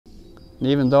And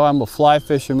even though I'm a fly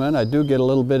fisherman, I do get a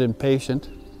little bit impatient.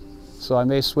 So I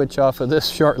may switch off of this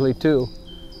shortly too.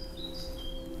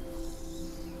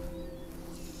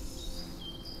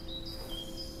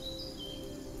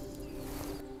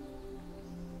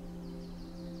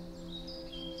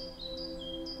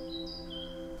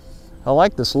 I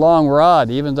like this long rod.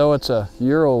 Even though it's a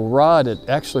Euro rod, it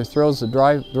actually throws the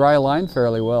dry line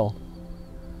fairly well.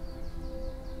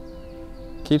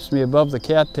 Keeps me above the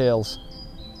cattails.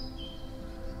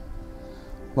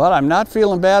 Well, I'm not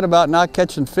feeling bad about not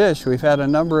catching fish. We've had a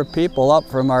number of people up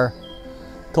from our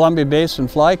Columbia Basin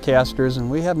fly casters,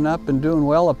 and we have not been doing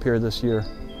well up here this year.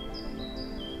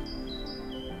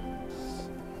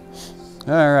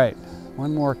 All right,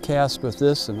 one more cast with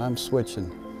this and I'm switching.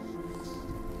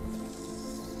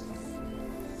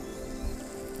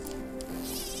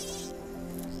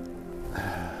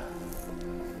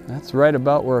 That's right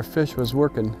about where a fish was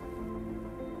working.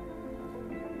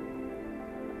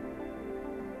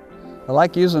 I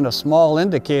like using a small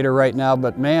indicator right now,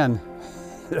 but man,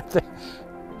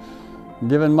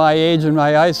 given my age and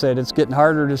my eyesight, it's getting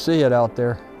harder to see it out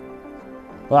there.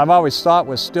 Well, I've always thought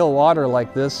with still water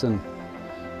like this and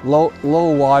low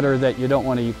water that you don't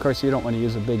want to, of course you don't want to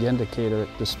use a big indicator, it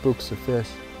just spooks the fish.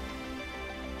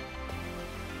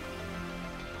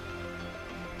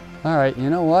 All right, you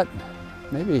know what?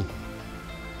 Maybe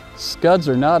scuds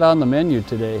are not on the menu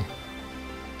today,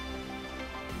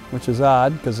 which is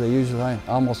odd because they usually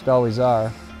almost always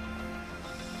are.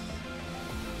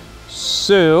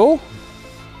 So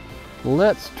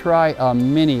let's try a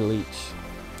mini leech.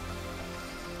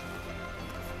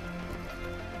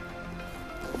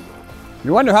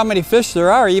 You wonder how many fish there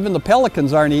are. Even the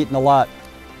pelicans aren't eating a lot.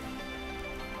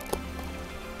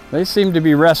 They seem to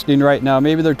be resting right now.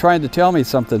 Maybe they're trying to tell me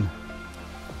something.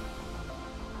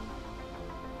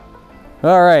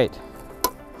 All right,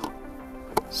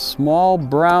 small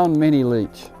brown mini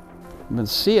leech. I've been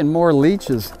seeing more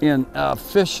leeches in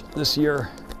fish this year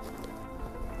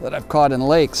that I've caught in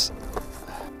lakes.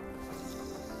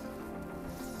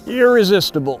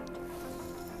 Irresistible.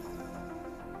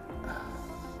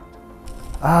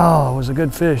 Oh, it was a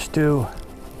good fish too.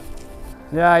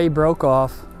 Yeah, he broke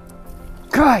off.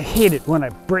 God, I hate it when I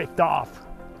break off.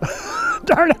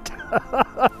 Darn it.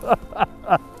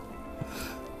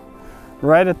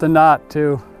 Right at the knot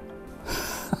too.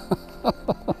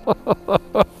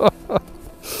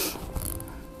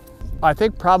 I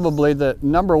think probably the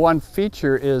 #1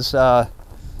 feature is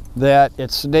that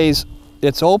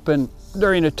it's open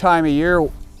during a time of year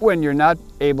when you're not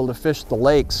able to fish the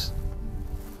lakes.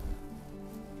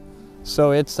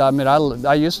 So it's, I mean,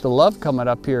 I used to love coming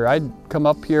up here. I'd come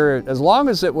up here as long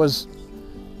as it was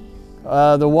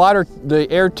the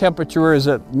air temperature is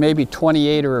at maybe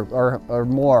 28 or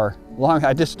more.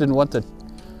 I just didn't want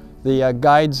the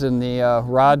guides and the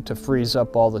rod to freeze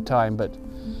up all the time. But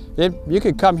you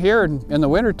could come here in the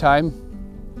wintertime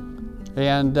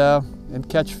and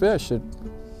catch fish.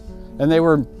 And they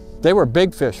were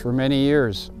big fish for many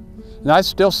years. And I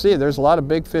still see there's a lot of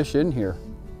big fish in here.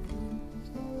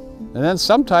 And then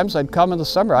sometimes I'd come in the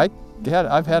summer.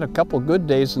 I've had a couple good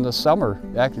days in the summer,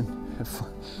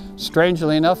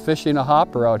 strangely enough, fishing a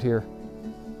hopper out here.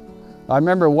 I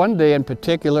remember one day in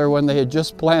particular when they had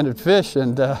just planted fish,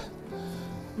 and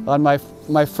on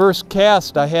my first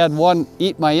cast I had one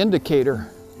eat my indicator.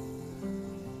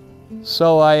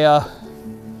 So I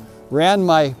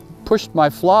pushed my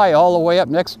fly all the way up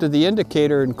next to the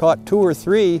indicator and caught 2 or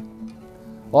 3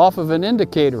 off of an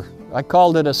indicator. I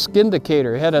called it a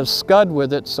skindicator. It had a scud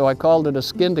with it, so I called it a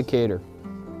skindicator.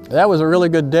 That was a really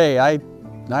good day. I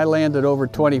landed over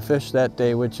 20 fish that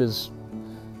day, which is,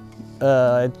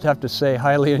 I'd have to say,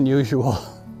 highly unusual.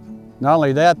 Not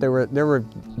only that,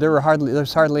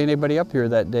 there's hardly anybody up here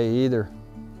that day either.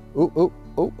 Ooh, ooh,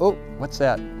 ooh, ooh, what's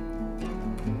that?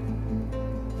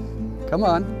 Come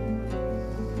on.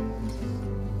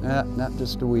 Not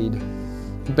just a weed.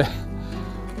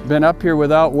 Been up here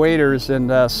without waders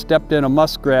and stepped in a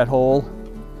muskrat hole.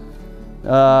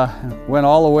 Went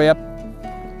all the way up,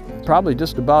 probably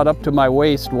just about up to my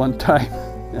waist one time.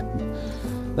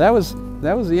 That was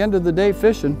the end of the day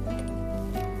fishing.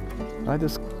 I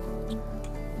just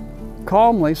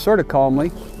calmly, sort of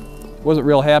calmly, wasn't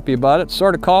real happy about it,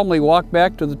 sort of calmly walked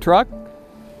back to the truck,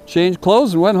 changed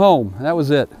clothes and went home. That was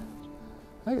it.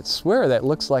 I could swear that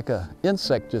looks like an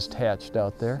insect just hatched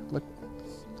out there. Look.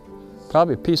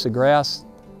 Probably a piece of grass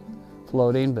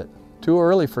floating, but too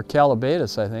early for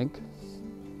calabatus, I think.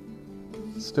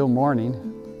 Still morning.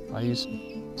 I used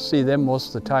to see them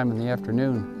most of the time in the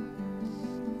afternoon.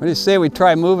 What do you say we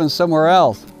try moving somewhere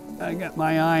else? I got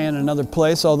my eye in another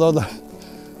place, although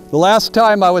The last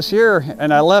time I was here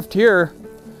and I left here,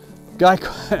 guy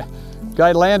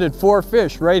landed 4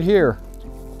 fish right here.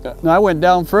 And I went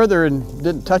down further and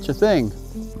didn't touch a thing.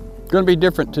 Gonna be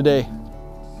different today.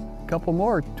 A couple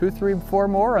more, 2, 3, 4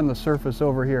 more on the surface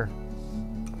over here.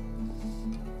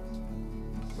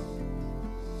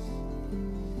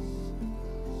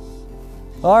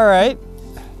 All right,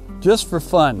 just for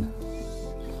fun,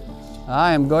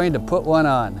 I am going to put one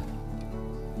on.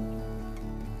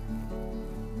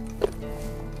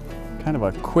 Kind of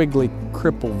a quiggly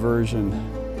cripple version.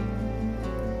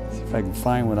 See if I can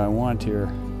find what I want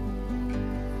here.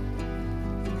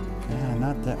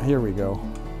 Not that, here we go.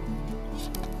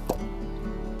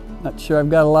 Not sure I've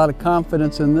got a lot of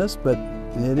confidence in this, but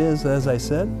it is, as I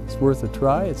said, it's worth a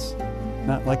try. It's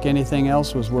not like anything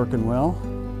else was working well.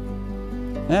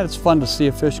 And it's fun to see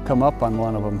a fish come up on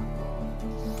one of them.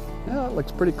 Yeah, it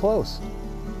looks pretty close.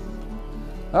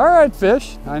 All right,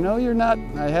 fish, I know you're not,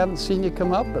 I haven't seen you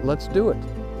come up, but let's do it.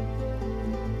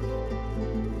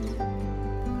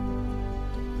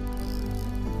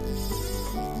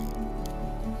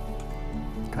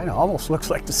 Kind of almost looks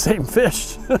like the same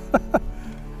fish.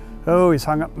 Oh, he's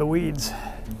hung up in the weeds.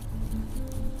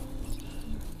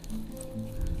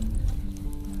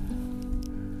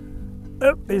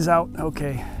 Oh, he's out,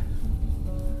 okay.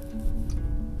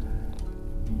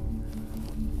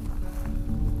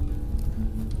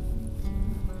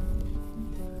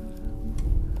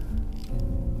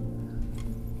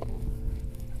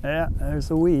 Yeah, there's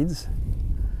the weeds.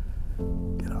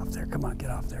 Get off there, come on, get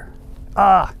off there.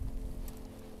 Ah!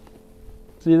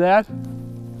 See that?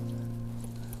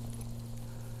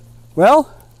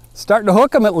 Well, starting to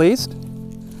hook them at least.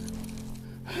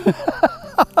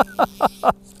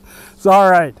 It's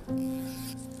all right.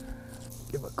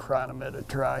 Give a chironomid a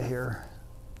try here.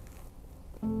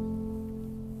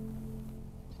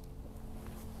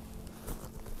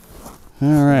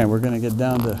 All right, we're gonna get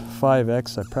down to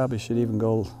 5X. I probably should even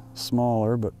go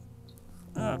smaller, but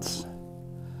that's,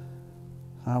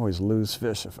 I always lose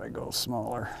fish if I go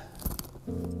smaller.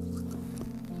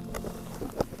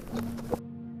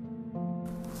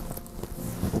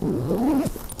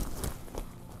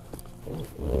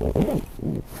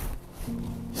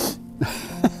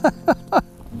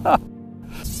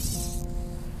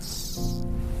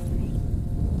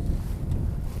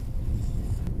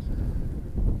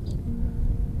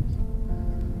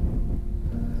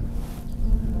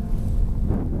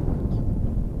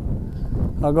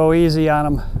 I'll go easy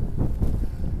on them.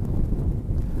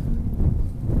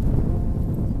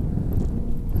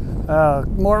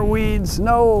 More weeds,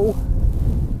 no.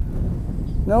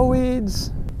 No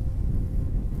weeds.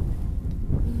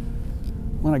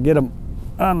 I want to get them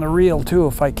on the reel too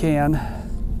if I can.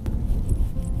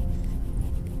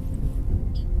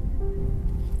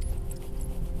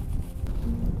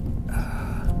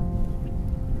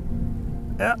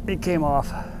 Yeah, he came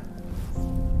off.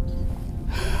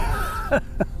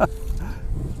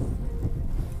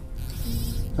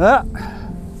 Ah,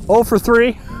 0 for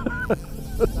 3.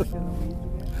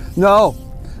 No,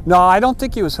 I don't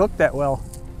think he was hooked that well.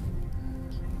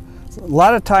 A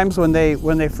lot of times when they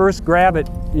first grab it,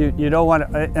 you don't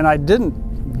want to. And I didn't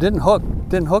hook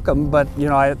them, but you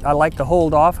know I like to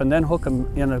hold off and then hook them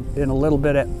in a little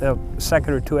bit at a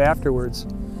second or two afterwards.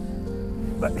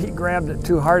 But he grabbed it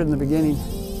too hard in the beginning.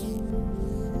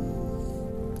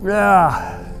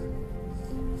 Yeah.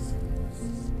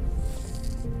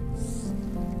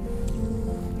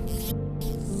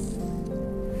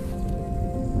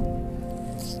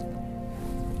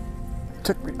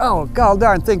 Took me, oh, god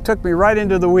darn thing took me right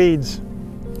into the weeds.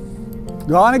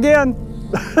 Gone again.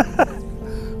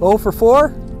 0 for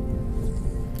 4.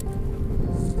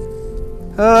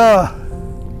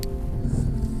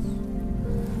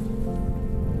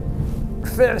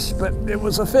 Fish, but it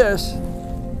was a fish.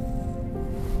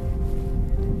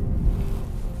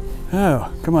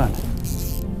 Oh, come on.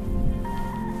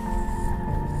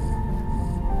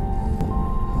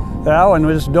 That one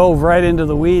just dove right into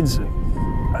the weeds.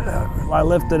 I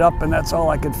lifted up and that's all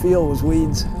I could feel was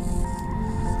weeds.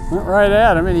 Went right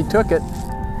at him and he took it.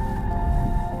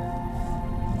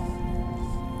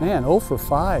 Man, 0 for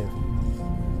 5.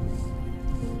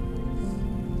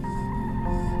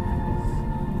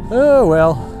 Oh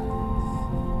well.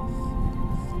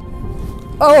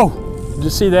 Oh, did you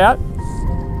see that?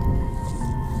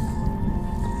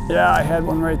 Yeah, I had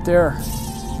one right there.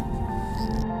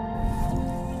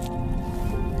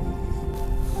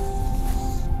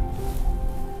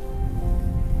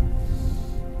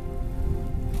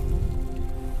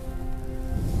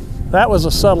 That was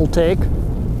a subtle take.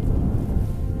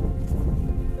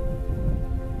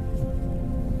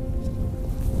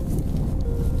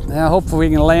 Now hopefully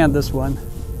we can land this one.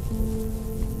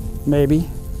 Maybe.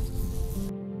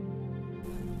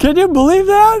 Can you believe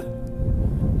that?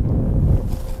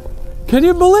 Can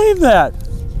you believe that?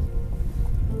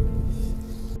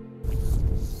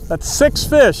 That's 6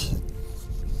 fish.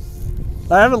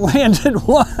 I haven't landed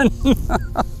one.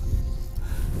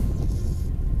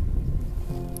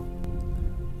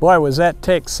 Boy, was that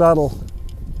take subtle.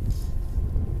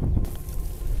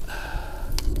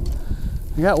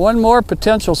 I got one more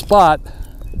potential spot,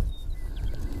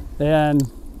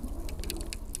 and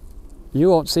you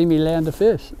won't see me land a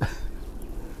fish.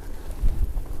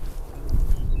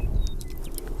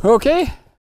 Okay.